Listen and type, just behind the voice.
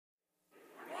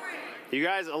You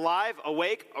guys alive,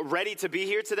 awake, ready to be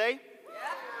here today? Yeah.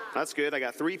 That's good. I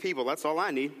got 3 people. That's all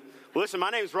I need. Well, listen, my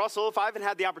name is Russell. If I haven't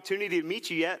had the opportunity to meet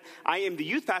you yet, I am the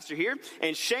youth pastor here.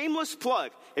 And shameless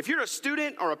plug, if you're a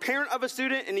student or a parent of a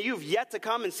student and you've yet to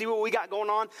come and see what we got going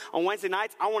on Wednesday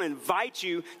nights, I want to invite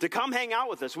you to come hang out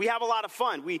with us. We have a lot of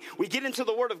fun. We get into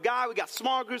the Word of God. We got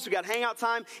small groups. We got hangout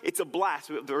time. It's a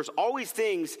blast. There's always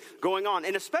things going on.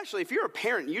 And especially if you're a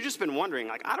parent, you've just been wondering,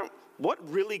 like, what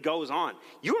really goes on?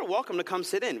 You are welcome to come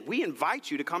sit in. We invite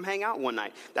you to come hang out one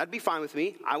night. That'd be fine with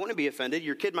me. I wouldn't be offended.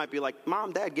 Your kid might be like,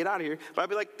 Mom, Dad, get out of here. But I'd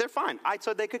be like, they're fine. I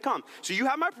said they could come. So you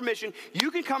have my permission. You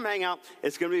can come hang out.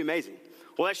 It's going to be amazing.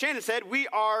 Well, as Shannon said, we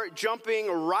are jumping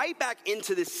right back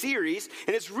into this series.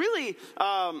 And it's really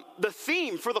the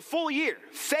theme for the full year.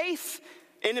 Faith,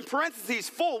 and in parentheses,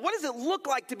 full. What does it look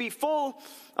like to be full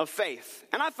of faith?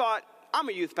 And I thought, I'm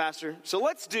a youth pastor, so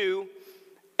let's do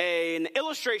an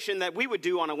illustration that we would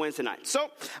do on a Wednesday night.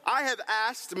 So I have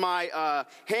asked my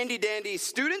handy-dandy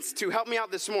students to help me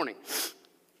out this morning.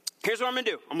 Here's what I'm going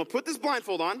to do. I'm going to put this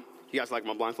blindfold on. You guys like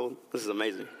my blindfold? This is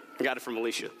amazing. I got it from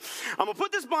Alicia. I'm going to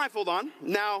put this blindfold on.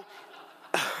 Now,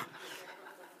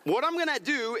 what I'm going to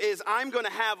do is I'm going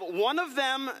to have one of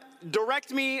them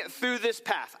direct me through this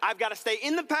path. I've got to stay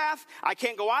in the path. I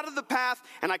can't go out of the path,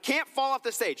 and I can't fall off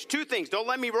the stage. 2 things. Don't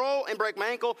let me roll and break my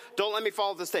ankle. Don't let me fall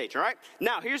off the stage, all right?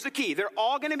 Now, here's the key. They're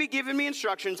all going to be giving me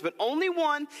instructions, but only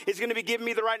one is going to be giving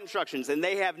me the right instructions, and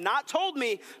they have not told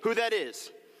me who that is.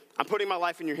 I'm putting my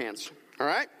life in your hands, all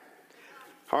right?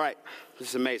 All right. This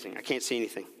is amazing. I can't see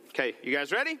anything. Okay, you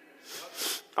guys ready?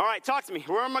 All right, talk to me.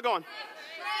 Where am I going?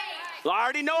 Well, I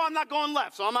already know I'm not going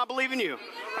left, so I'm not believing you.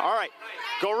 All right.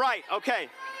 Go right. Okay.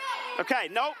 Okay.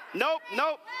 Nope.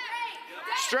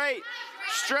 Straight.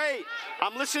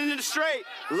 I'm listening to straight.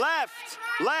 Left.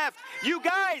 You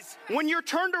guys, when you're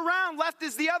turned around, left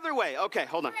is the other way. Okay,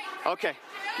 hold on. Okay.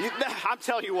 I'm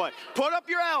telling you what. Put up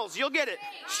your L's. You'll get it.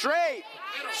 Straight.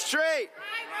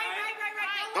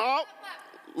 Oh,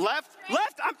 left.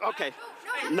 Okay.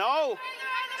 No.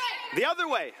 The other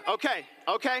way. Okay.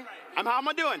 How am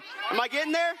I doing? Am I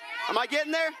getting there?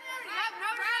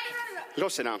 Go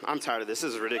sit down. I'm tired of this.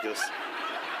 This is ridiculous.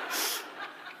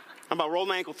 I'm about to roll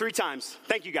my ankle 3 times.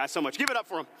 Thank you guys so much. Give it up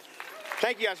for them.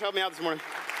 Thank you guys for helping me out this morning.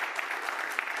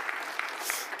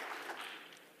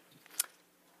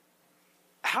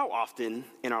 How often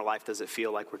in our life does it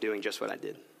feel like we're doing just what I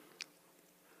did?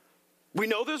 We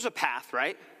know there's a path,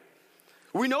 right?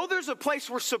 We know there's a place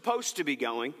we're supposed to be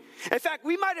going. In fact,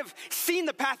 we might have seen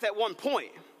the path at one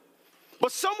point.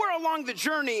 But somewhere along the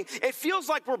journey, it feels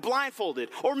like we're blindfolded.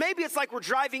 Or maybe it's like we're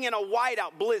driving in a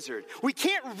whiteout blizzard. We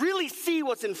can't really see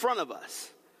what's in front of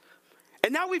us.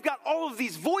 And now we've got all of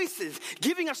these voices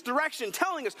giving us direction,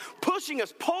 telling us, pushing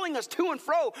us, pulling us to and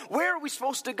fro. Where are we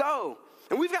supposed to go?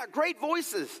 And we've got great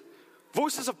voices.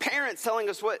 Voices of parents telling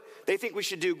us what they think we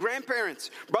should do.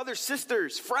 Grandparents, brothers,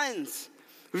 sisters, friends.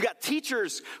 We've got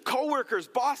teachers, coworkers,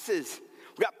 bosses.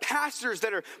 We've got pastors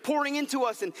that are pouring into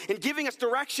us and giving us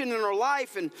direction in our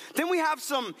life. And then we have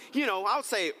some, I would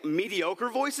say mediocre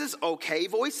voices, okay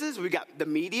voices. We've got the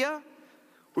media.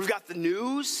 We've got the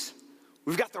news.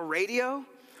 We've got the radio.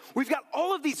 We've got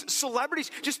all of these celebrities,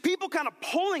 just people kind of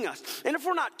pulling us. And if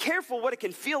we're not careful, what it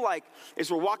can feel like is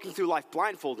we're walking through life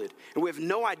blindfolded. And we have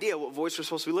no idea what voice we're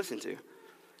supposed to be listening to.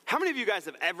 How many of you guys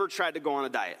have ever tried to go on a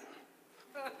diet?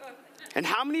 And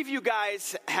how many of you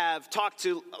guys have talked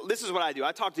to, this is what I do.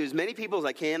 I talk to as many people as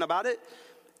I can about it.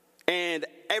 And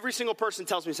every single person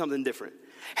tells me something different.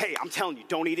 Hey, I'm telling you,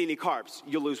 don't eat any carbs.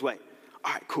 You'll lose weight.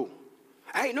 All right, cool.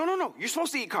 Hey, no. You're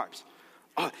supposed to eat carbs.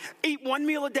 Eat 1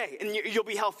 meal a day and you'll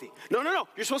be healthy. No.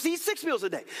 You're supposed to eat 6 meals a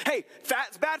day. Hey,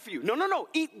 fat's bad for you. No.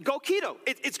 Go keto.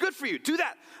 It's good for you. Do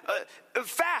that.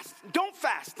 Fast. Don't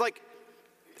fast.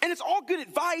 And it's all good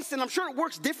advice, and I'm sure it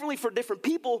works differently for different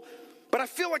people. But I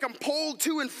feel like I'm pulled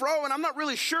to and fro, and I'm not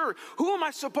really sure. Who am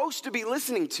I supposed to be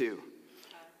listening to?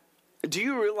 Do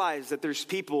you realize that there's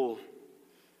people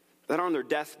that on their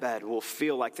deathbed will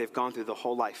feel like they've gone through the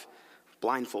whole life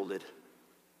blindfolded,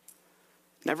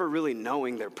 never really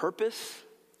knowing their purpose,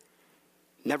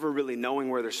 never really knowing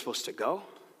where they're supposed to go,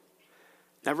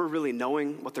 never really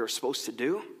knowing what they're supposed to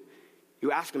do?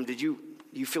 You ask them, do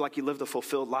you feel like you lived a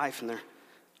fulfilled life? And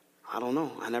I don't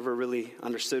know. I never really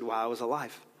understood why I was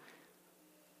alive.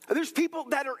 There's people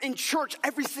that are in church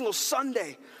every single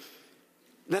Sunday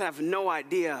that have no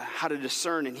idea how to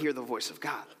discern and hear the voice of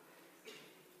God.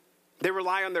 They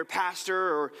rely on their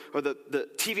pastor or the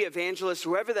TV evangelist,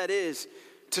 whoever that is,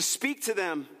 to speak to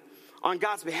them on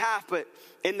God's behalf. But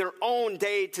in their own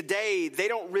day-to-day, they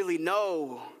don't really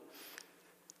know.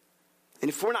 And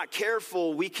if we're not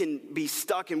careful, we can be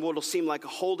stuck in what will seem like a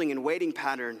holding and waiting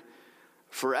pattern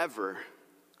forever.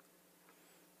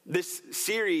 This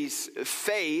series,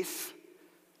 faith,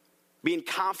 being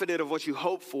confident of what you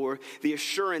hope for, the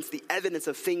assurance, the evidence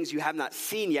of things you have not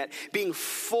seen yet, being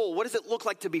full. What does it look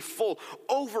like to be full?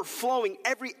 Overflowing.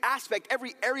 Every aspect,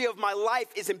 every area of my life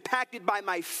is impacted by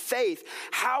my faith.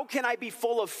 How can I be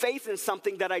full of faith in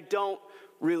something that I don't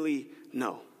really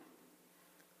know?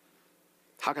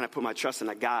 How can I put my trust in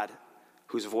a God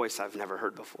whose voice I've never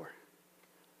heard before?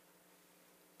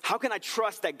 How can I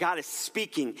trust that God is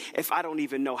speaking if I don't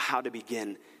even know how to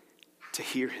begin to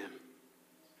hear him?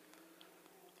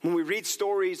 When we read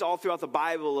stories all throughout the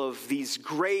Bible of these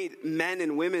great men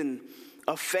and women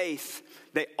of faith,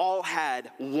 they all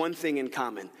had one thing in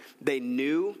common. They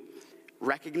knew,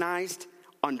 recognized,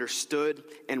 understood,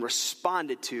 and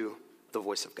responded to the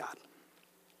voice of God.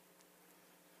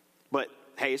 But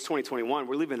hey, it's 2021.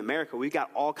 We're living in America. We've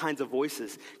got all kinds of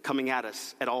voices coming at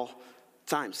us at all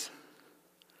times.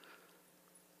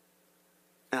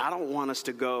 And I don't want us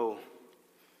to go,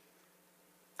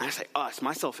 and I say us,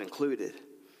 myself included,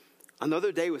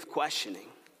 another day with questioning.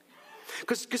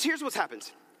 Because here's what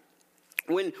happens.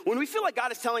 When we feel like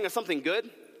God is telling us something good,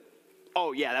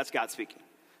 oh yeah, that's God speaking.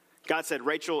 God said,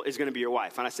 Rachel is going to be your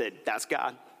wife. And I said, that's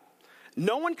God.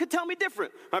 No one could tell me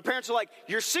different. My parents are like,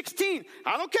 you're 16.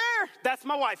 I don't care. That's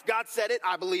my wife. God said it.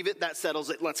 I believe it. That settles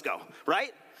it. Let's go.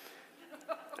 Right?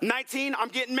 19, I'm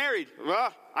getting married.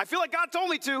 I feel like God told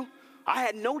me to. I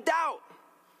had no doubt.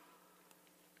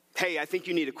 Hey, I think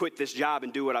you need to quit this job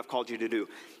and do what I've called you to do.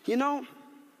 You know,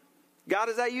 God,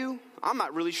 is that you? I'm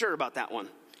not really sure about that one.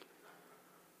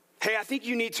 Hey, I think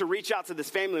you need to reach out to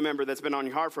this family member that's been on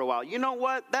your heart for a while. You know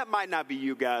what? That might not be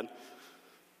you, God.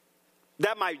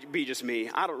 That might be just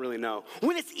me. I don't really know.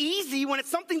 When it's easy, when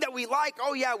it's something that we like,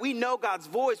 oh yeah, we know God's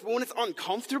voice. But when it's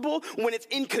uncomfortable, when it's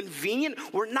inconvenient,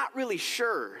 we're not really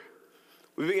sure.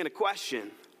 We begin to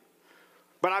question.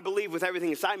 But I believe with everything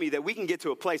inside me that we can get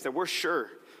to a place that we're sure,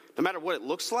 no matter what it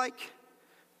looks like,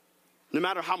 no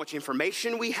matter how much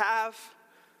information we have,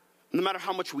 no matter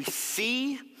how much we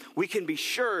see, we can be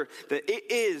sure that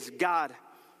it is God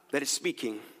that is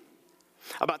speaking.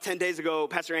 About 10 days ago,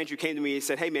 Pastor Andrew came to me and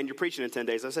said, hey man, you're preaching in 10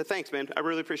 days. I said, thanks man, I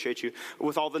really appreciate you.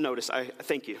 With all the notice, I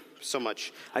thank you so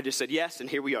much. I just said yes, and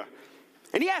here we are.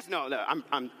 And he asked, no,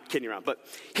 I'm kidding around, but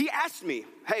he asked me,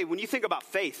 hey, when you think about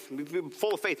faith,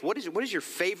 full of faith, what is your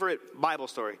favorite Bible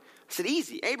story? I said,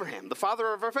 easy, Abraham, the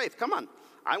father of our faith. Come on.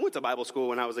 I went to Bible school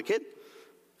when I was a kid.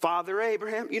 Father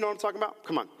Abraham, you know what I'm talking about?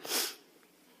 Come on.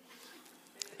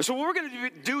 So what we're going to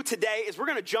do today is we're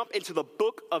going to jump into the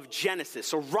book of Genesis.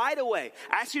 So right away,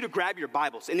 I ask you to grab your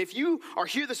Bibles. And if you are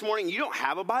here this morning and you don't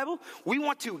have a Bible, we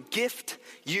want to gift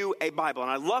you a Bible.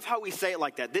 And I love how we say it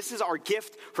like that. This is our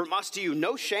gift from us to you.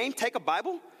 No shame. Take a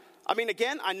Bible. I mean,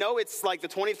 again, I know it's like the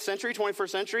 20th century, 21st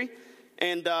century.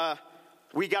 And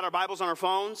we got our Bibles on our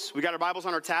phones. We got our Bibles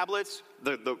on our tablets.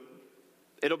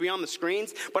 It'll be on the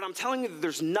screens. But I'm telling you that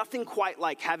there's nothing quite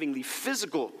like having the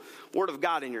physical Word of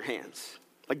God in your hands.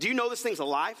 Like, do you know this thing's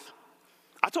alive?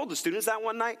 I told the students that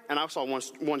one night, and I saw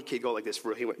one kid go like this for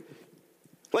real. He went,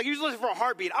 like he was listening for a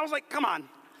heartbeat. I was like, come on.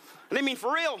 And they mean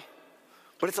for real.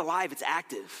 But it's alive, it's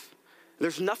active.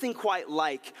 There's nothing quite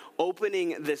like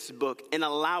opening this book and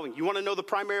allowing. You want to know the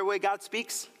primary way God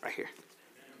speaks? Right here.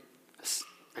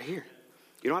 Right here.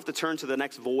 You don't have to turn to the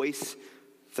next voice,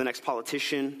 the next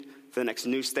politician, the next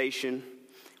news station,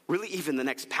 really even the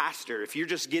next pastor. If you're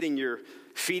just getting your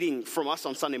feeding from us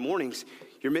on Sunday mornings,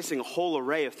 you're missing a whole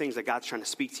array of things that God's trying to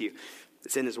speak to you.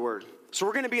 It's in his word. So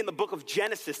we're going to be in the book of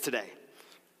Genesis today.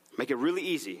 Make it really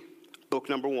easy. Book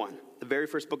number 1, the very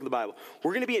first book of the Bible.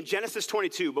 We're going to be in Genesis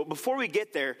 22, but before we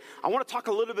get there, I want to talk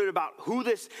a little bit about who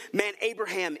this man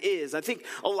Abraham is. I think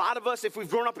a lot of us, if we've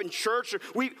grown up in church, or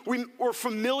we're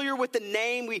familiar with the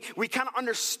name, we kind of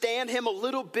understand him a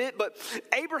little bit, but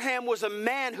Abraham was a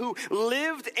man who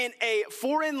lived in a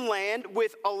foreign land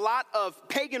with a lot of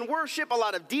pagan worship, a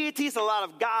lot of deities, a lot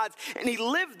of gods, and he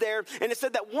lived there, and it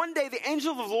said that one day the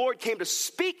angel of the Lord came to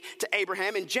speak to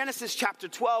Abraham in Genesis chapter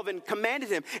 12 and commanded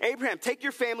him, Abraham, take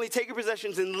your family, take your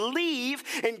possessions, and leave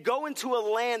and go into a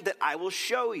land that I will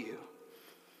show you.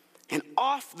 And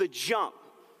off the jump,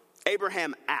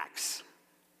 Abraham acts.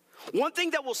 One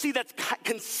thing that we'll see that's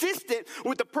consistent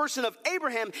with the person of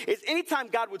Abraham is anytime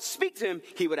God would speak to him,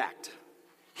 he would act.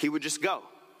 He would just go.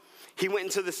 He went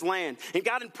into this land, and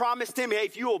God had promised him, hey,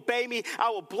 if you obey me, I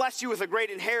will bless you with a great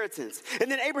inheritance. And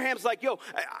then Abraham's like, yo,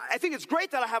 I think it's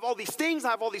great that I have all these things, I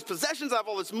have all these possessions, I have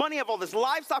all this money, I have all this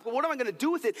livestock, but what am I going to do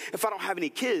with it if I don't have any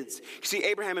kids? You see,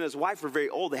 Abraham and his wife were very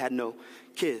old. They had no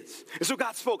kids. And so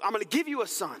God spoke, I'm going to give you a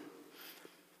son.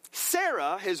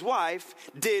 Sarah, his wife,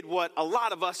 did what a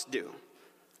lot of us do.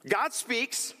 God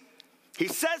speaks, He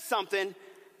says something,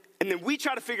 and then we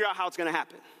try to figure out how it's going to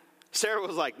happen. Sarah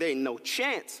was like, there ain't no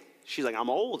chance. She's like, I'm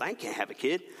old. I can't have a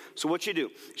kid. So what you do?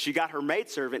 She got her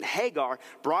maidservant, Hagar,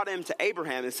 brought him to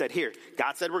Abraham and said, here,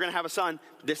 God said we're going to have a son.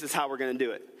 This is how we're going to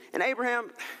do it. And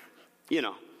Abraham,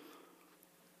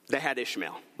 they had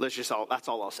Ishmael. That's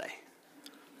all I'll say.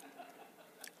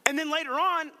 And then later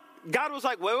on, God was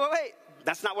like, wait.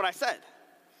 That's not what I said.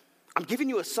 I'm giving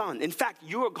you a son. In fact,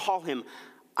 you will call him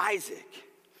Isaac.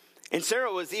 And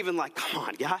Sarah was even like, come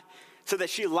on, God. So that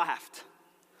she laughed.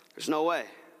 There's no way.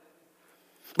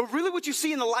 But really what you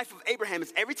see in the life of Abraham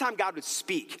is every time God would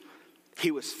speak,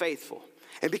 he was faithful.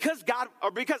 And because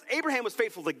Abraham was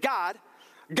faithful to God,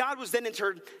 God was then in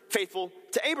turn faithful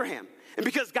to Abraham. And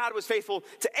because God was faithful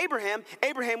to Abraham,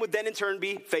 Abraham would then in turn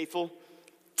be faithful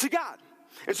to God.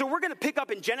 And so we're going to pick up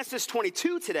in Genesis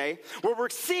 22 today, where we're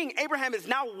seeing Abraham is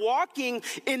now walking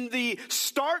in the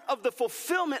start of the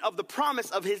fulfillment of the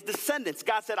promise of his descendants.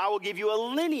 God said, I will give you a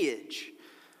lineage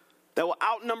that will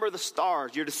outnumber the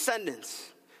stars, your descendants.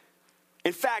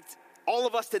 In fact, all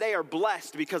of us today are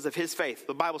blessed because of his faith.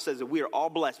 The Bible says that we are all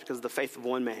blessed because of the faith of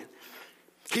one man.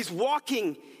 He's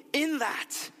walking in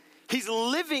that. He's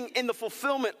living in the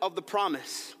fulfillment of the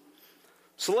promise.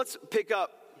 So let's pick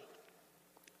up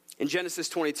in Genesis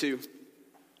 22.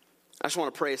 I just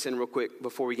want to pray us in real quick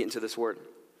before we get into this word.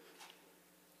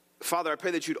 Father, I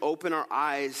pray that you'd open our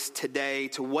eyes today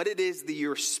to what it is that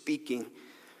you're speaking.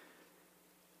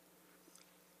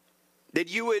 That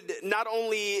you would not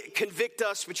only convict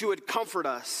us, but you would comfort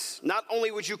us. Not only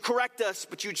would you correct us,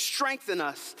 but you'd strengthen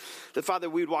us. That, Father,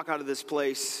 we would walk out of this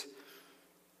place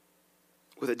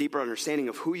with a deeper understanding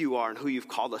of who you are and who you've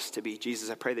called us to be. Jesus,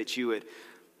 I pray that you would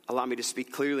allow me to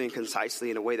speak clearly and concisely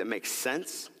in a way that makes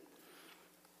sense,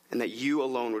 and that you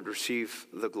alone would receive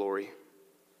the glory.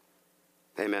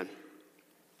 Amen.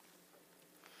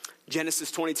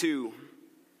 Genesis 22.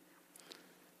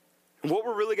 And what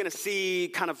we're really going to see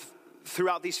kind of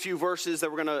throughout these few verses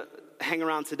that we're going to hang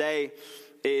around today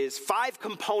is 5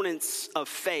 components of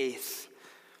faith.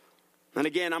 And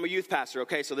again, I'm a youth pastor,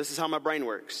 okay? So this is how my brain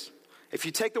works. If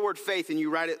you take the word faith and you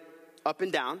write it up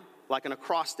and down, like an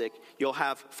acrostic, you'll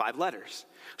have 5 letters.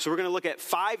 So we're going to look at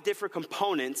 5 different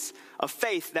components of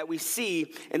faith that we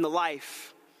see in the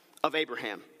life of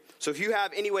Abraham. So if you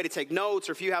have any way to take notes,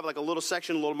 or if you have like a little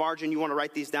section, a little margin, you want to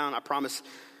write these down,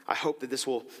 I hope that this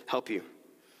will help you.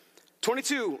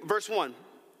 22, verse 1.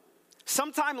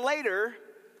 Sometime later,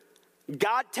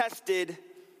 God tested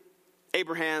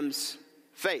Abraham's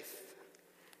faith.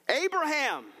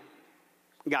 Abraham,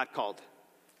 God called.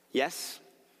 Yes,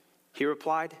 he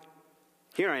replied,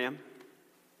 here I am.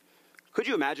 Could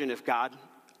you imagine if God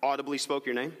audibly spoke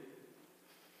your name?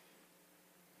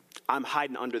 I'm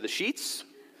hiding under the sheets,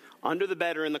 under the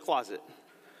bed, or in the closet.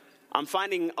 I'm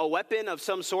finding a weapon of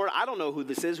some sort. I don't know who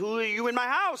this is. Who are you in my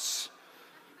house?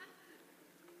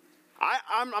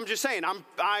 I'm just saying,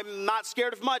 I'm not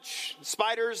scared of much.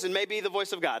 Spiders and maybe the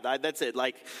voice of God. That's it.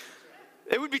 Like,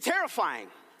 it would be terrifying.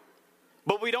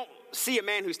 But we don't see a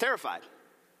man who's terrified.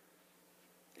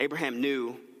 Abraham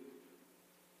knew,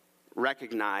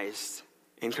 recognized,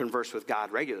 and conversed with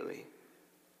God regularly.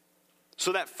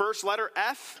 So that first letter,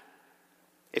 F,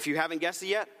 if you haven't guessed it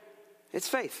yet, it's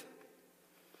faith.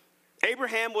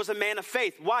 Abraham was a man of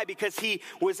faith. Why? Because he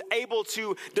was able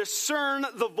to discern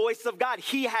the voice of God.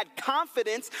 He had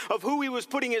confidence of who he was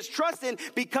putting his trust in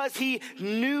because he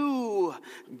knew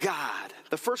God.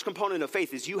 The first component of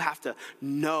faith is you have to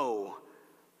know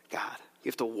God. You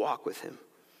have to walk with him.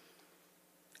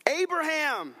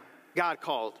 Abraham, God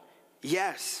called.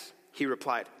 Yes, he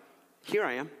replied, here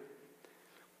I am.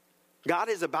 God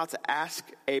is about to ask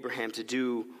Abraham to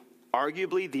do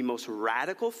arguably the most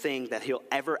radical thing that he'll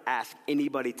ever ask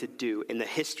anybody to do in the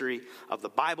history of the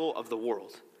Bible, of the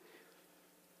world.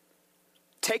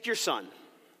 Take your son,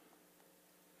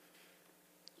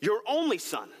 your only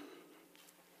son.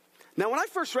 Now, when I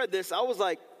first read this, I was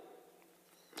like,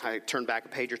 I turned back a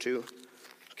page or two.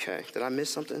 Okay, did I miss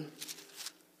something?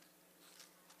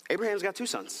 Abraham's got 2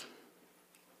 sons,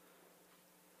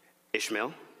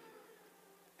 Ishmael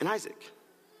and Isaac.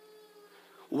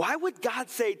 Why would God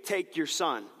say, take your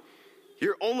son,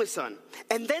 your only son,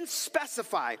 and then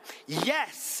specify,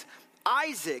 yes,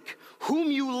 Isaac, whom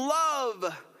you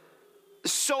love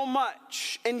so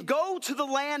much, and go to the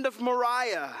land of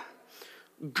Moriah.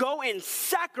 Go and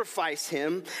sacrifice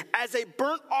him as a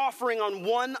burnt offering on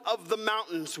one of the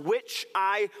mountains, which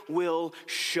I will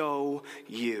show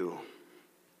you.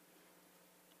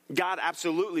 God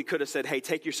absolutely could have said, hey,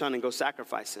 take your son and go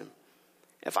sacrifice him.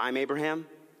 If I'm Abraham,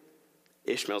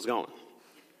 Ishmael's going.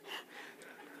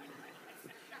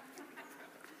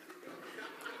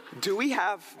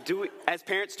 As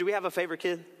parents, do we have a favorite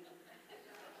kid?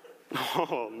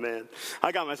 Oh, man.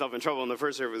 I got myself in trouble in the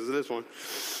first service with this one.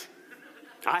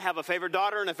 I have a favorite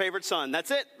daughter and a favorite son.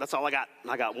 That's it. That's all I got.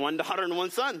 I got one daughter and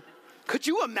one son. Could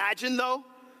you imagine, though,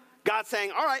 God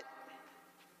saying, all right,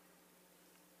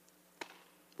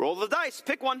 roll the dice,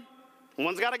 pick one.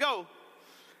 One's got to go.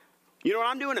 You know what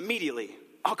I'm doing immediately?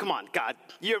 Oh, come on, God.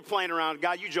 You're playing around.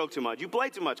 God, you joke too much. You play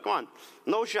too much. Come on.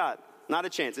 No shot. Not a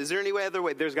chance. Is there any other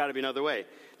way? There's got to be another way.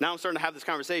 Now I'm starting to have this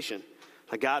conversation.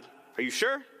 Like, God, are you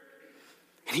sure?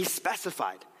 And he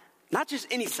specified, not just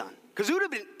any son, because it would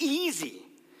have been easy.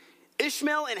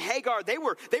 Ishmael and Hagar, they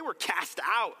were cast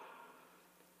out.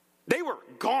 They were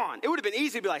gone. It would have been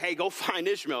easy to be like, hey, go find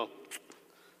Ishmael.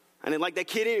 I didn't like that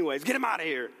kid anyways. Get him out of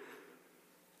here.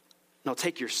 No,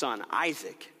 take your son,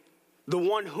 Isaac, the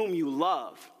one whom you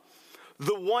love,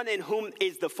 the one in whom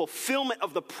is the fulfillment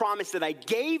of the promise that I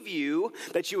gave you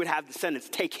that you would have descendants.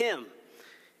 Take him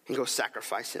and go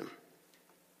sacrifice him.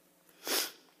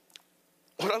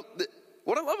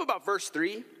 What I love about verse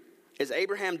 3 is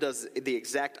Abraham does the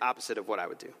exact opposite of what I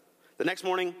would do. The next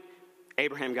morning,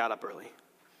 Abraham got up early.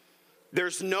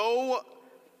 There's no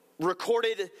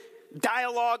recorded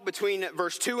dialogue between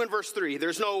verse 2 and verse 3.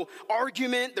 There's no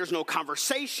argument, there's no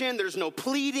conversation, there's no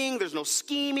pleading, there's no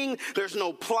scheming, there's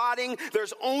no plotting.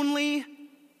 There's only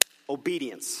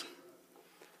obedience.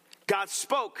 God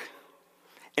spoke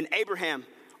and Abraham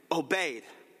obeyed.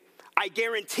 I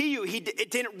guarantee you it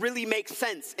didn't really make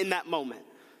sense in that moment.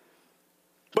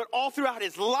 But all throughout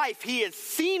his life, he has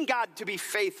seen God to be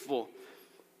faithful.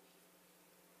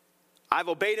 I've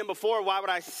obeyed him before. Why would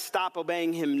I stop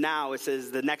obeying him now? It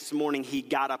says the next morning he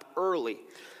got up early.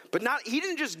 But he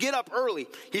didn't just get up early.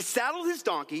 He saddled his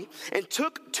donkey and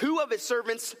took 2 of his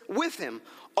servants with him,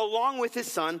 along with his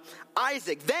son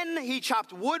Isaac. Then he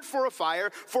chopped wood for a fire,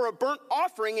 for a burnt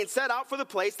offering, and set out for the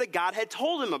place that God had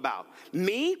told him about.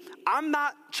 Me, I'm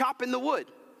not chopping the wood.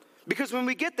 Because when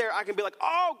we get there, I can be like,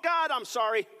 oh, God, I'm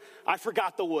sorry. I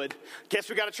forgot the wood. Guess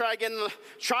we got to try again.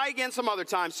 Try again some other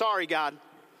time. Sorry, God.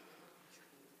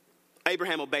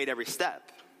 Abraham obeyed every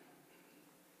step.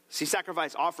 See,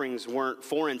 sacrifice offerings weren't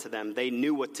foreign to them. They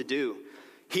knew what to do.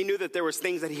 He knew that there was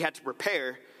things that he had to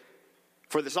prepare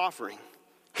for this offering.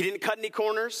 He didn't cut any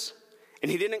corners,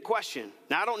 and he didn't question.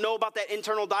 Now, I don't know about that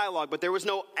internal dialogue, but there was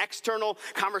no external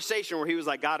conversation where he was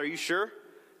like, God, are you sure?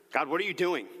 God, what are you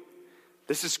doing?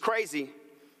 This is crazy.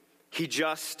 He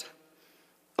just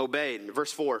obeyed.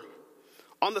 Verse 4.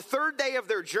 On the 3rd day of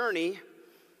their journey,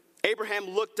 Abraham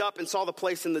looked up and saw the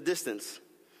place in the distance.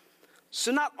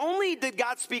 So not only did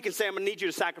God speak and say, I'm going to need you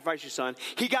to sacrifice your son,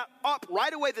 he got up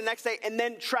right away the next day and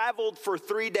then traveled for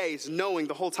 3 days, knowing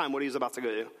the whole time what he was about to go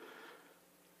do.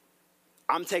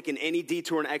 I'm taking any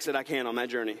detour and exit I can on that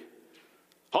journey.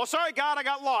 Oh, sorry, God, I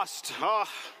got lost. Oh,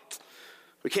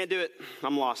 we can't do it.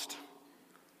 I'm lost.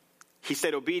 He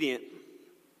stayed obedient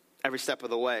every step of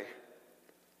the way.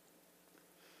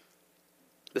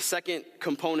 The second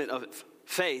component of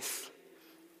faith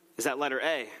is that letter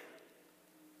A,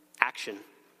 action.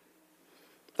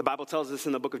 The Bible tells us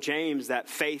in the book of James that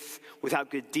faith without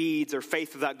good deeds or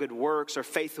faith without good works or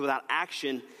faith without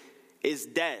action is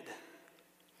dead.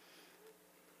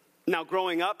 Now,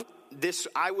 growing up,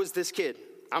 I was this kid.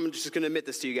 I'm just going to admit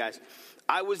this to you guys.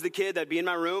 I was the kid that'd be in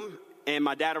my room and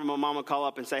my dad or my mom would call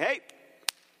up and say, hey,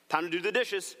 time to do the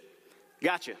dishes.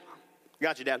 Gotcha,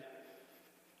 Dad.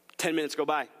 10 minutes go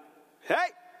by. Hey,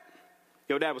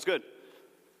 yo, Dad, what's good?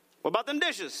 What about them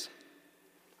dishes?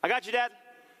 I got you, Dad.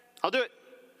 I'll do it.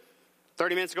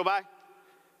 30 minutes go by.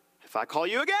 If I call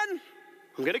you again,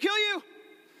 I'm going to kill you.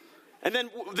 And then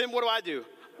what do?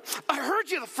 I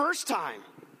heard you the first time.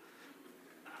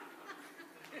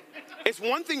 It's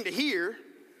one thing to hear,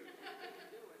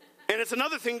 and it's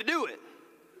another thing to do it.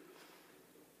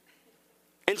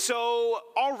 And so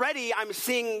already I'm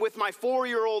seeing with my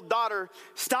 4-year-old daughter,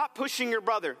 stop pushing your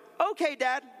brother. Okay,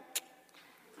 Dad.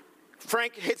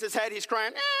 Frank hits his head. He's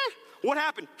crying. What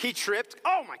happened? He tripped.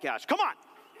 Oh, my gosh. Come on.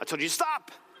 I told you to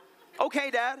stop.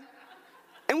 Okay, Dad.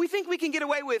 And we think we can get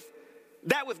away with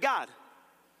that with God.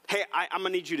 Hey, I'm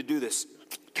going to need you to do this.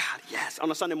 God, yes. On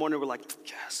a Sunday morning, we're like,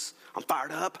 yes. I'm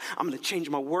fired up. I'm going to change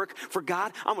my work for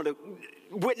God. I'm going to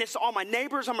witness to all my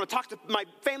neighbors. I'm going to talk to my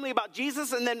family about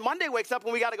Jesus. And then Monday wakes up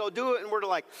and we got to go do it. And we're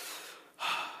like,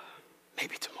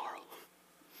 maybe tomorrow.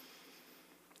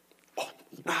 Oh,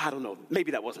 I don't know.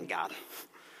 Maybe that wasn't God,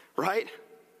 right?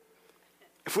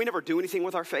 If we never do anything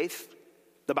with our faith,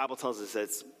 the Bible tells us that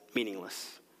it's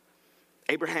meaningless.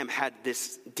 Abraham had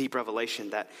this deep revelation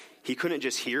that he couldn't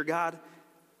just hear God,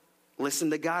 listen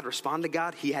to God, respond to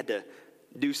God. He had to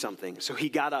do something. So he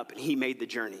got up and he made the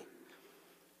journey.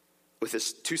 with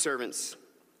his 2 servants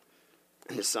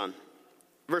and his son.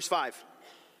 Verse 5.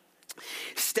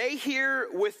 Stay here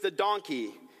with the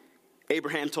donkey,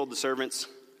 Abraham told the servants.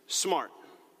 Smart.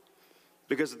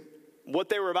 Because what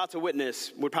they were about to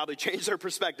witness would probably change their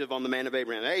perspective on the man of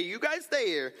Abraham. Hey, you guys stay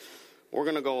here. We're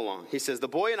going to go along. He says, the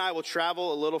boy and I will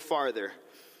travel a little farther.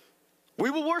 We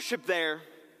will worship there,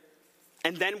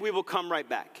 and then we will come right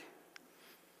back.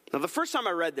 Now, the first time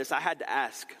I read this, I had to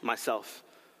ask myself,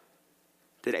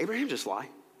 did Abraham just lie?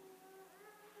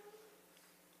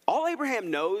 All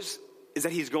Abraham knows is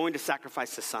that he's going to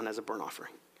sacrifice his son as a burnt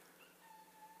offering.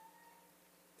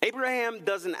 Abraham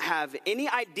doesn't have any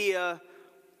idea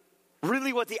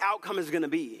really what the outcome is going to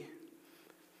be.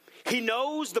 He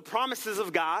knows the promises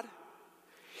of God.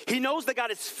 He knows that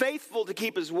God is faithful to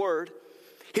keep his word.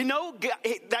 He knows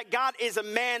that God is a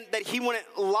man that he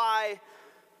wouldn't lie.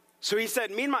 So he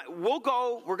said, we'll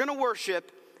go, we're going to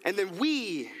worship, and then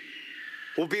we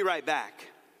will be right back.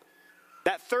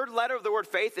 That third letter of the word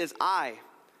faith is I.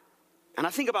 And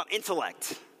I think about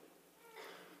intellect.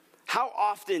 How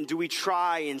often do we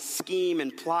try and scheme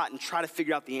and plot and try to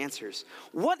figure out the answers?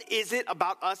 What is it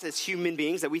about us as human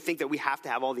beings that we think that we have to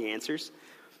have all the answers?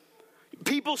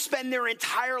 People spend their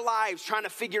entire lives trying to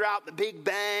figure out the Big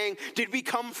Bang. Did we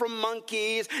come from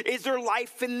monkeys? Is there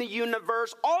life in the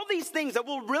universe? All these things that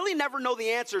we'll really never know the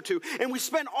answer to. And we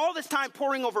spend all this time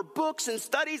poring over books and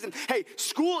studies. And hey,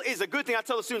 school is a good thing. I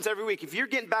tell the students every week, if you're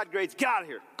getting bad grades, get out of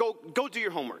here. Go do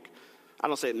your homework. I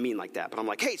don't say it mean like that, but I'm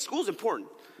like, hey, school's important.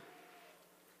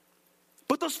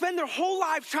 But they'll spend their whole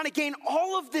lives trying to gain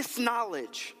all of this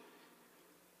knowledge.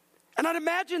 And I'd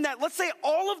imagine that, let's say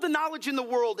all of the knowledge in the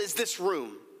world is this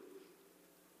room.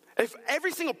 If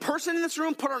every single person in this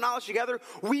room put our knowledge together,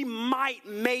 we might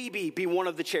maybe be one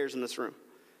of the chairs in this room.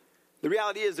 The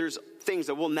reality is there's things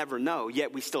that we'll never know,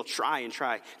 yet we still try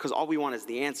because all we want is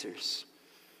the answers.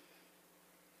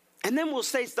 And then we'll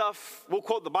say stuff, we'll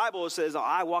quote the Bible, it says,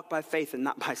 I walk by faith and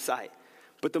not by sight.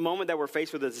 But the moment that we're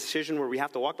faced with a decision where we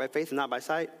have to walk by faith and not by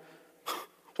sight,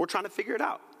 we're trying to figure it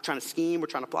out. We're trying to scheme, we're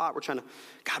trying to plot, we're trying to,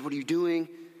 God, what are you doing?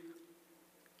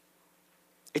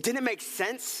 It didn't make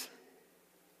sense.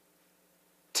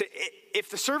 If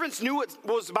the servants knew what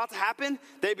was about to happen,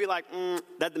 they'd be like,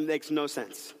 that makes no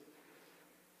sense.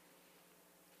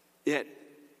 Yet,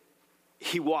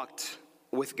 he walked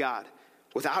with God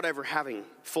without ever having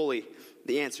fully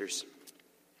the answers.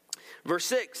 Verse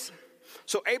 6.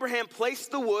 So Abraham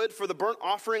placed the wood for the burnt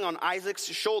offering on Isaac's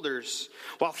shoulders,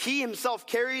 while he himself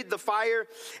carried the fire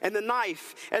and the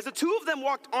knife. As the two of them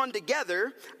walked on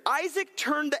together, Isaac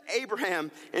turned to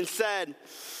Abraham and said,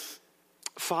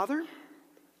 Father?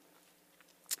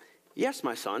 Yes,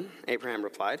 my son, Abraham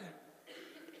replied.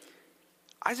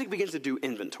 Isaac begins to do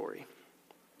inventory.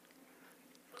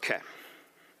 Okay.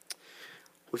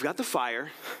 We've got the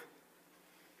fire.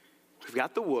 We've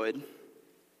got the wood.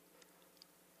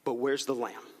 But where's the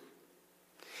lamb?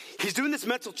 He's doing this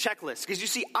mental checklist because you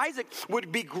see, Isaac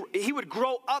would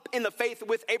grow up in the faith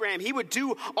with Abraham. He would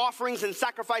do offerings and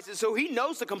sacrifices, so he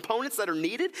knows the components that are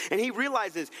needed, and he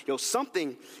realizes,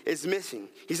 something is missing.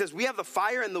 He says, we have the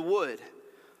fire and the wood,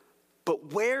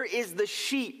 but where is the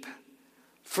sheep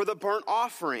for the burnt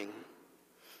offering?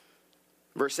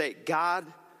 Verse 8, God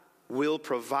will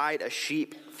provide a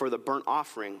sheep for the burnt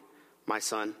offering, my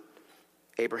son,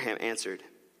 Abraham answered.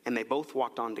 And they both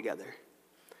walked on together.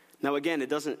 Now again, it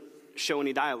doesn't show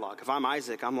any dialogue. If I'm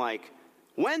Isaac, I'm like,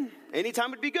 when?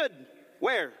 Anytime would be good.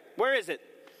 Where? Where is it?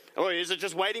 Oh, is it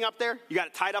just waiting up there? You got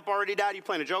it tied up already, Dad? You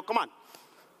playing a joke? Come on.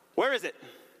 Where is it?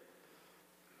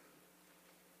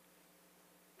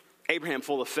 Abraham,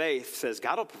 full of faith, says,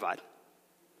 God will provide.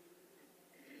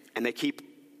 And they keep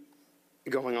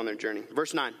going on their journey.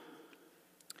 Verse 9.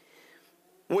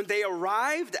 When they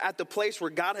arrived at the place where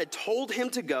God had told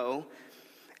him to go,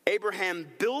 Abraham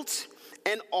built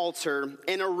an altar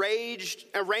and arranged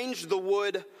the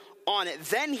wood on it.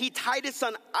 Then he tied his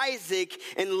son Isaac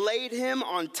and laid him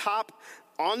on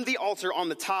the altar on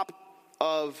the top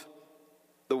of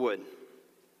the wood.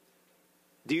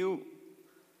 Do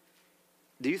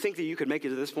you think that you could make it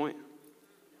to this point?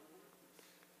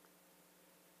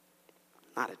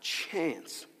 Not a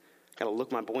chance. Got to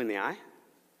look my boy in the eye.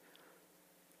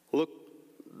 Look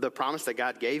the promise that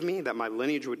God gave me, that my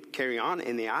lineage would carry on,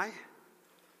 in the eye.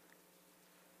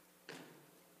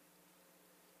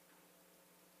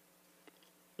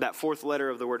 That fourth letter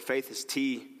of the word faith is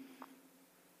T,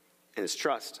 and it's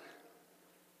trust.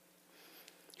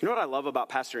 You know what I love about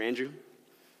Pastor Andrew?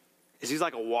 Is he's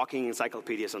like a walking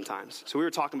encyclopedia sometimes. So we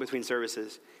were talking between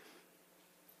services,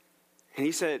 and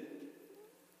he said,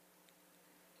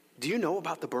 do you know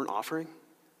about the burnt offering?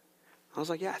 I was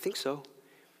like, yeah, I think so.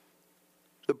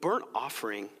 The burnt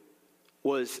offering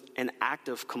was an act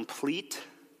of complete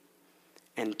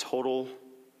and total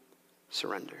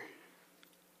surrender.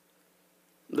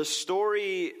 The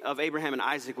story of Abraham and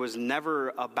Isaac was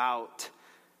never about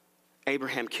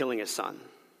Abraham killing his son.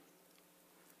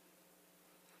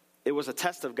 It was a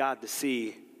test of God to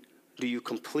see, do you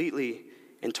completely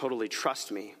and totally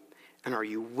trust me? And are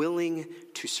you willing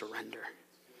to surrender?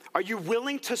 Are you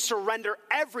willing to surrender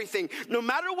everything, no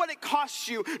matter what it costs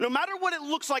you, no matter what it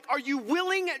looks like? Are you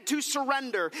willing to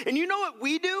surrender? And you know what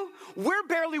we do? We're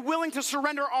barely willing to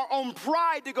surrender our own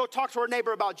pride to go talk to our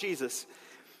neighbor about Jesus.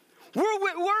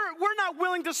 We're not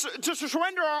willing to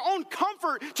surrender our own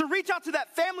comfort to reach out to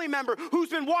that family member who's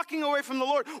been walking away from the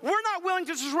Lord. We're not willing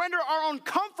to surrender our own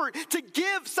comfort to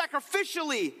give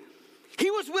sacrificially. He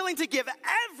was willing to give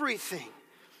everything.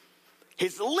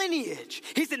 His lineage,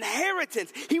 his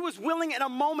inheritance. He was willing in a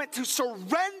moment to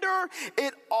surrender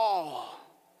it all.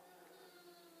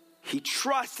 He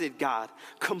trusted God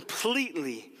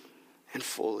completely and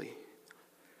fully.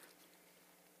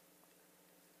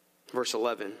 Verse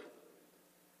 11.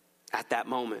 At that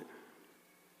moment.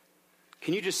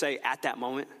 Can you just say, at that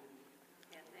moment?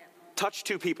 Touch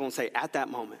two people and say, at that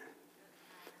moment.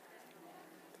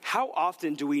 How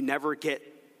often do we never get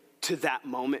to that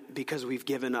moment because we've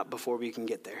given up before we can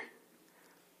get there?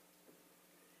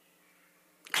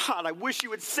 God, I wish you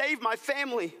would save my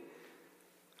family.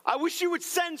 I wish you would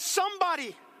send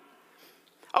somebody.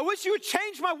 I wish you would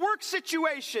change my work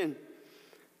situation.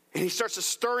 And he starts to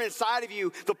stir inside of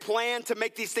you the plan to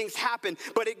make these things happen.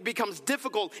 But it becomes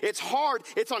difficult. It's hard.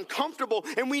 It's uncomfortable.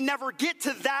 And we never get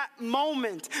to that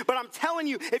moment. But I'm telling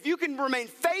you, if you can remain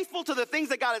faithful to the things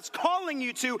that God is calling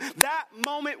you to, that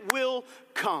moment will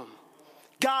come.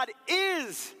 God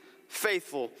is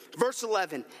faithful. Verse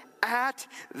 11. At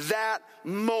that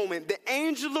moment, the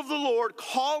angel of the Lord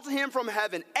called him from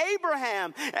heaven,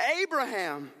 Abraham,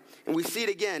 Abraham. And we see it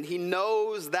again. He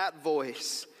knows that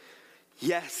voice.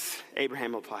 Yes,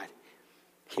 Abraham replied,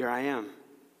 here I am.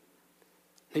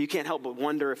 Now you can't help but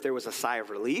wonder if there was a sigh of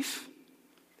relief,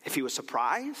 if he was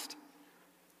surprised.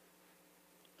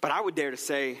 But I would dare to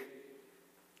say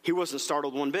he wasn't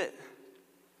startled one bit.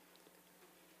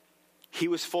 He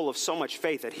was full of so much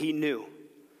faith that he knew.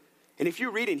 And if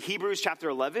you read in Hebrews chapter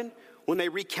 11, when they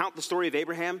recount the story of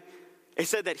Abraham, it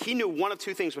said that he knew one of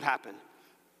two things would happen.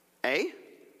 A,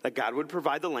 that God would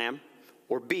provide the lamb,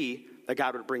 or B, that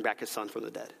God would bring back his son from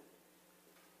the dead.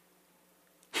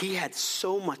 He had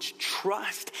so much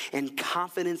trust and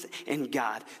confidence in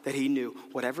God that he knew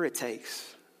whatever it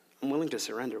takes, I'm willing to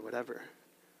surrender whatever.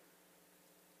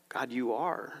 God, you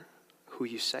are who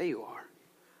you say you are.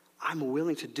 I'm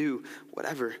willing to do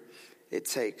whatever it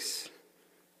takes.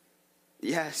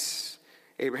 Yes,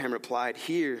 Abraham replied,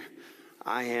 here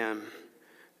I am.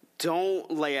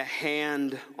 Don't lay a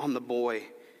hand on the boy.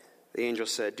 The angel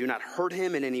said, do not hurt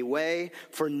him in any way,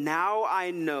 for now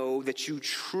I know that you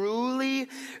truly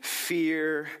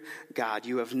fear God.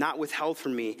 You have not withheld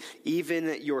from me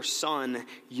even your son,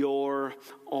 your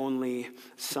only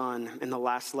son. And the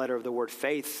last letter of the word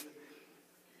faith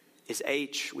is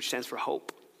H, which stands for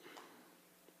hope.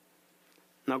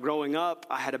 Now, growing up,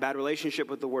 I had a bad relationship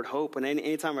with the word hope. And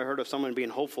anytime I heard of someone being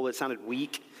hopeful, it sounded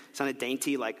weak, it sounded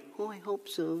dainty, like, oh, I hope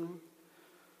so.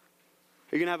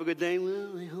 Are you going to have a good day?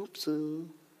 Well, I hope so. You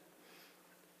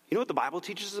know what the Bible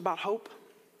teaches us about hope?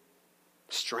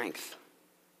 Strength.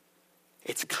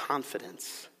 It's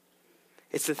confidence.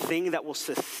 It's the thing that will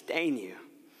sustain you.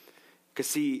 Because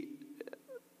see,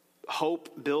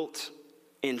 hope built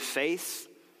in faith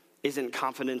isn't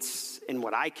confidence in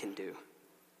what I can do,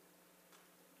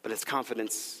 but it's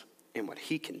confidence in what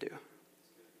he can do.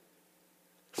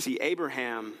 See,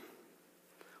 Abraham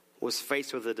was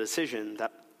faced with a decision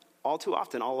that all too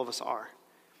often all of us are.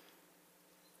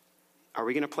 Are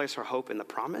we going to place our hope in the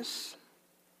promise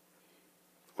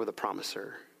or the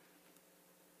promiser?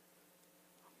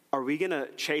 Are we going to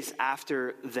chase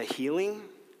after the healing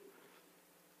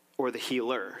or the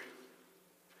healer?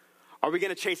 Are we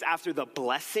going to chase after the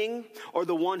blessing or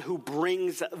the one who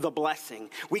brings the blessing?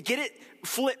 We get it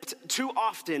flipped too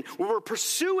often where we're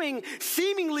pursuing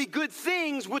seemingly good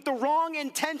things with the wrong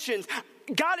intentions.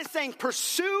 God is saying,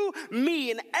 pursue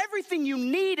me, and everything you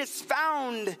need is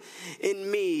found in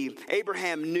me.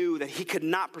 Abraham knew that he could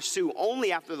not pursue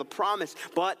only after the promise,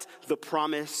 but the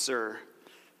promiser.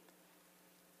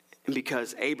 And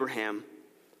because Abraham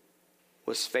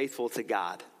was faithful to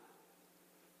God,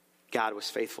 God was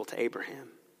faithful to Abraham.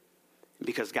 And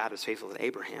because God was faithful to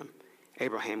Abraham,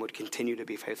 Abraham would continue to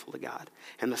be faithful to God.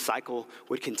 And the cycle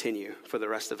would continue for the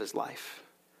rest of his life.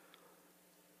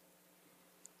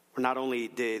 Where not only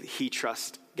did he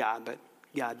trust God, but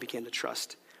God began to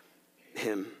trust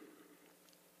him.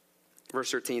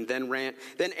 Verse 13,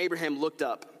 then Abraham looked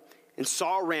up and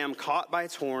saw a ram caught by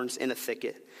its horns in a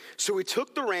thicket. So he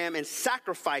took the ram and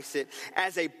sacrificed it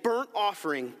as a burnt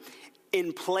offering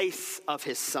in place of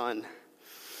his son.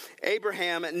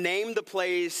 Abraham named the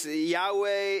place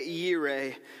Yahweh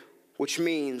Yireh, which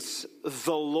means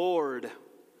the Lord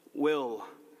will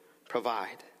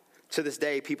provide. To this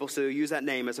day, people still use that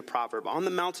name as a proverb. On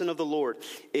the mountain of the Lord,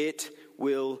 it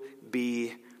will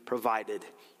be provided.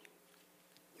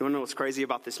 You want to know what's crazy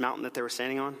about this mountain that they were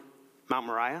standing on? Mount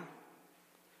Moriah?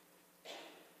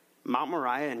 Mount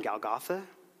Moriah and Golgotha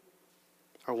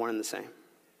are one and the same.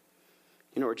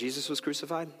 You know where Jesus was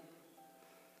crucified?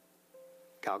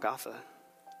 Golgotha.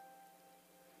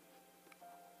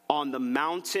 On the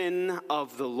mountain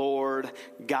of the Lord,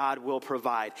 God will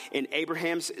provide. In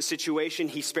Abraham's situation,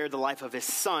 he spared the life of his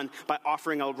son by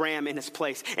offering a ram in his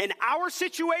place. In our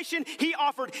situation, he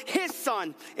offered his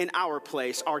son in our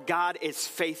place. Our God is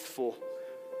faithful.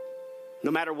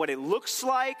 No matter what it looks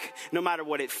like, no matter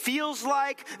what it feels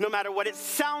like, no matter what it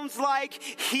sounds like,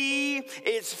 he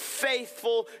is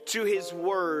faithful to his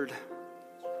word.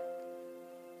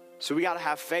 So we got to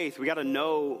have faith. We got to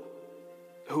know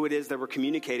who it is that we're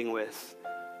communicating with.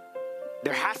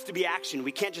 There has to be action.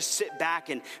 We can't just sit back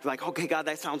and be like, okay, God,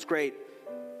 that sounds great.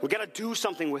 We got to do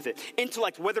something with it.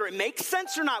 Intellect, whether it makes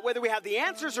sense or not, whether we have the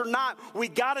answers or not, we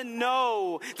got to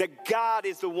know that God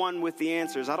is the one with the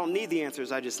answers. I don't need the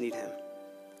answers. I just need him.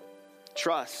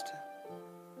 Trust.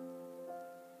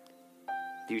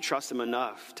 Do you trust him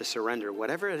enough to surrender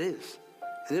whatever it is?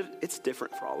 And it's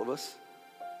different for all of us.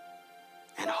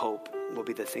 And hope will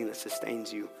be the thing that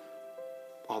sustains you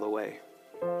all the way.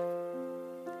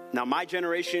 Now, my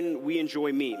generation, we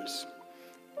enjoy memes.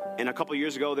 And a couple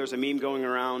years ago, there's a meme going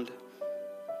around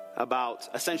about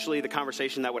essentially the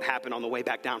conversation that would happen on the way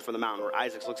back down from the mountain, where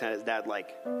Isaac looks at his dad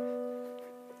like,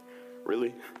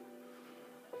 really?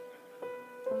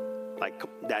 Like,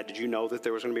 Dad, did you know that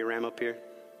there was going to be a ram up here?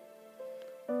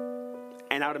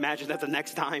 And I would imagine that the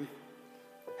next time,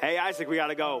 hey, Isaac, we got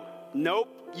to go. Nope,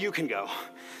 you can go.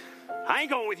 I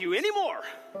ain't going with you anymore.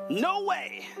 No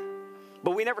way.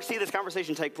 But we never see this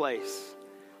conversation take place.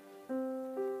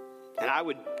 And I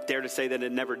would dare to say that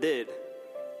it never did.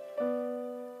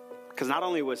 Because not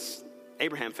only was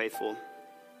Abraham faithful,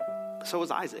 so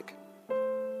was Isaac.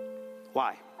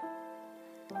 Why?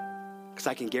 Because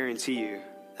I can guarantee you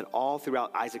that all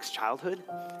throughout Isaac's childhood,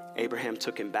 Abraham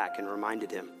took him back and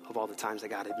reminded him of all the times that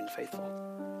God had been faithful.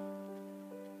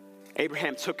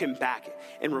 Abraham took him back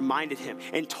and reminded him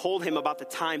and told him about the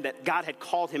time that God had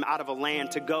called him out of a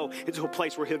land to go into a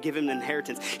place where he'll give him an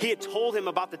inheritance. He had told him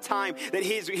about the time that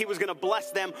he was going to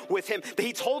bless them with him.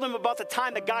 He told him about the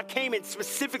time that God came and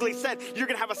specifically said, you're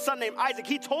going to have a son named Isaac.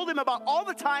 He told him about all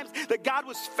the times that God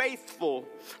was faithful.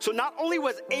 So not only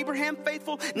was Abraham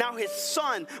faithful, now his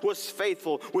son was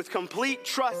faithful with complete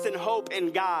trust and hope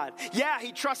in God. Yeah,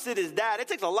 he trusted his dad. It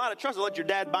takes a lot of trust to let your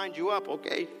dad bind you up,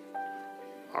 okay?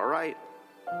 All right.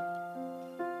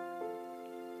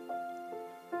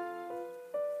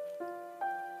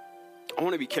 I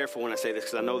want to be careful when I say this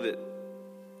because I know that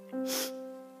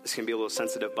this can be a little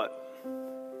sensitive, but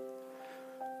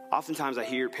oftentimes I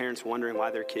hear parents wondering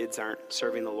why their kids aren't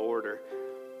serving the Lord, or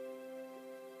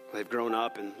they've grown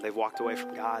up and they've walked away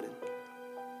from God. And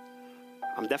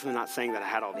I'm definitely not saying that I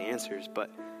had all the answers, but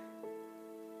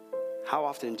how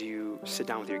often do you sit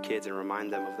down with your kids and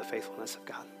remind them of the faithfulness of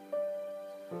God?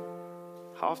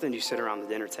 How often do you sit around the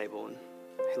dinner table and,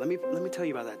 hey, let me tell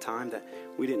you about that time that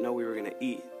we didn't know we were going to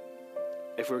eat,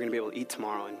 if we were going to be able to eat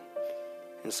tomorrow,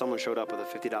 and someone showed up with a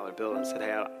 $50 bill and said,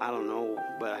 hey, I don't know,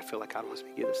 but I feel like God wants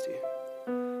me to give this to you.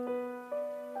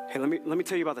 Hey, let me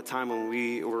tell you about the time when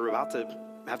we were about to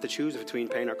have to choose between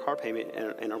paying our car payment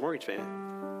and our mortgage payment,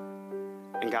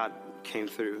 and God came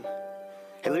through.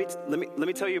 Hey, let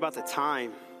me tell you about the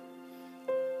time.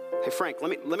 Hey, Frank,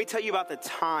 let me tell you about the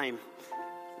time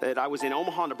that I was in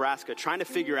Omaha, Nebraska, trying to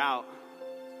figure out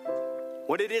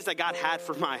what it is that God had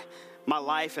for my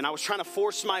life. And I was trying to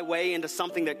force my way into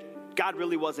something that God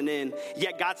really wasn't in.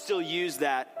 Yet God still used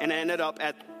that. And I ended up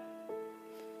at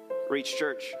Reach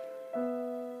Church.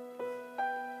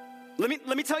 Let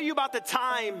me tell you about the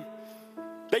time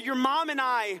that your mom and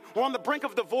I were on the brink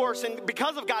of divorce. And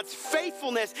because of God's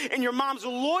faithfulness and your mom's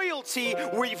loyalty,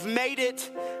 we've made it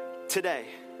today.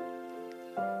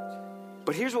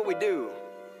 But here's what we do.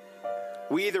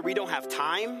 We don't have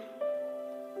time,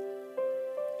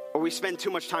 or we spend too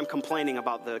much time complaining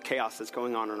about the chaos that's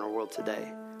going on in our world today.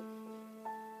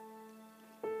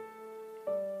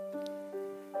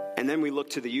 And then we look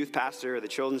to the youth pastor or the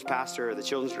children's pastor or the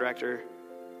children's director,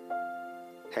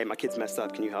 hey, my kid's messed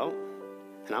up, can you help?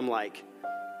 And I'm like,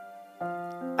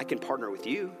 I can partner with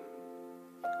you.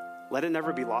 Let it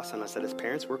never be lost on us that as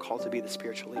parents, we're called to be the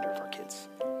spiritual leader of our kids.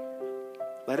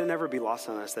 Let it never be lost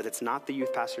on us that it's not the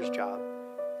youth pastor's job.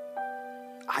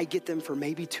 I get them for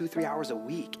maybe 2-3 hours a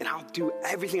week, and I'll do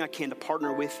everything I can to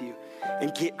partner with you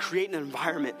and create an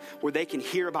environment where they can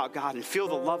hear about God and feel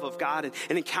the love of God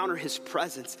and encounter his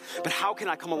presence. But how can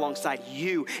I come alongside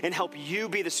you and help you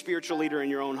be the spiritual leader in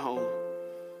your own home?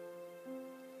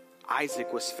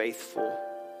 Isaac was faithful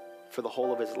for the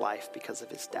whole of his life because of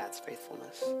his dad's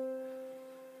faithfulness.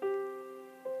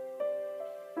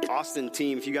 Austin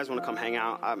team, if you guys want to come hang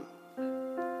out, I'm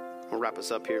going to wrap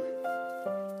us up here.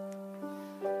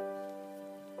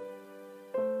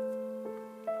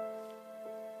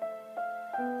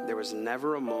 There was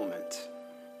never a moment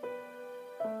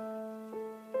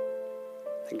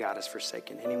that God has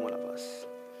forsaken any one of us.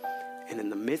 And in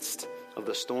the midst of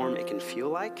the storm, it can feel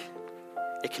like,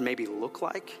 it can maybe look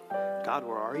like, God,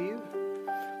 where are you?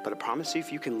 But I promise you,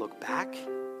 if you can look back,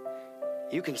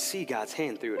 you can see God's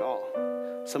hand through it all.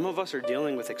 Some of us are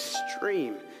dealing with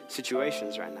extreme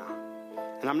situations right now.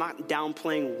 And I'm not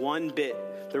downplaying one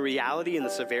bit the reality and the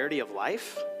severity of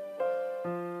life,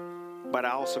 but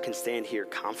I also can stand here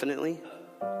confidently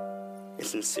and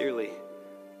sincerely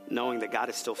knowing that God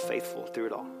is still faithful through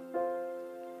it all.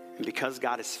 And because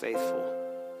God is faithful,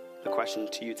 the question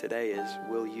to you today is,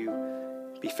 will you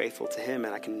be faithful to him?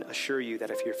 And I can assure you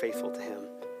that if you're faithful to him,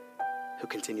 he'll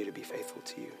continue to be faithful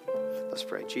to you. Let's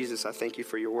pray. Jesus, I thank you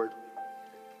for your word.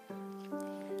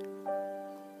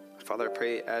 Father, I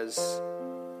pray as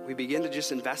we begin to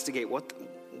just investigate what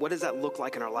does that look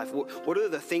like in our life? What are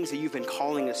the things that you've been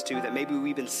calling us to that maybe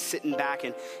we've been sitting back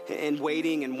and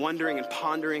waiting and wondering and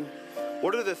pondering?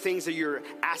 What are the things that you're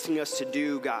asking us to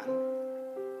do, God?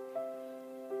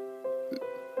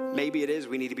 Maybe it is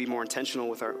we need to be more intentional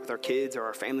with our kids or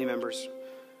our family members,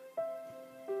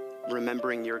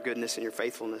 remembering your goodness and your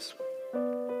faithfulness.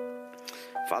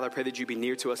 Father, I pray that you be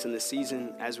near to us in this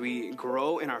season as we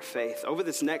grow in our faith. Over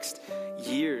this next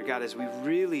year, God, as we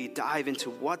really dive into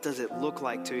what does it look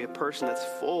like to be a person that's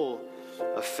full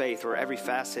of faith, where every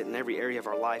facet and every area of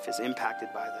our life is impacted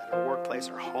by that, our workplace,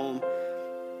 our home,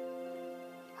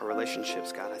 our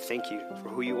relationships. God, I thank you for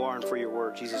who you are and for your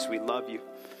word. Jesus, we love you.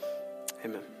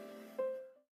 Amen.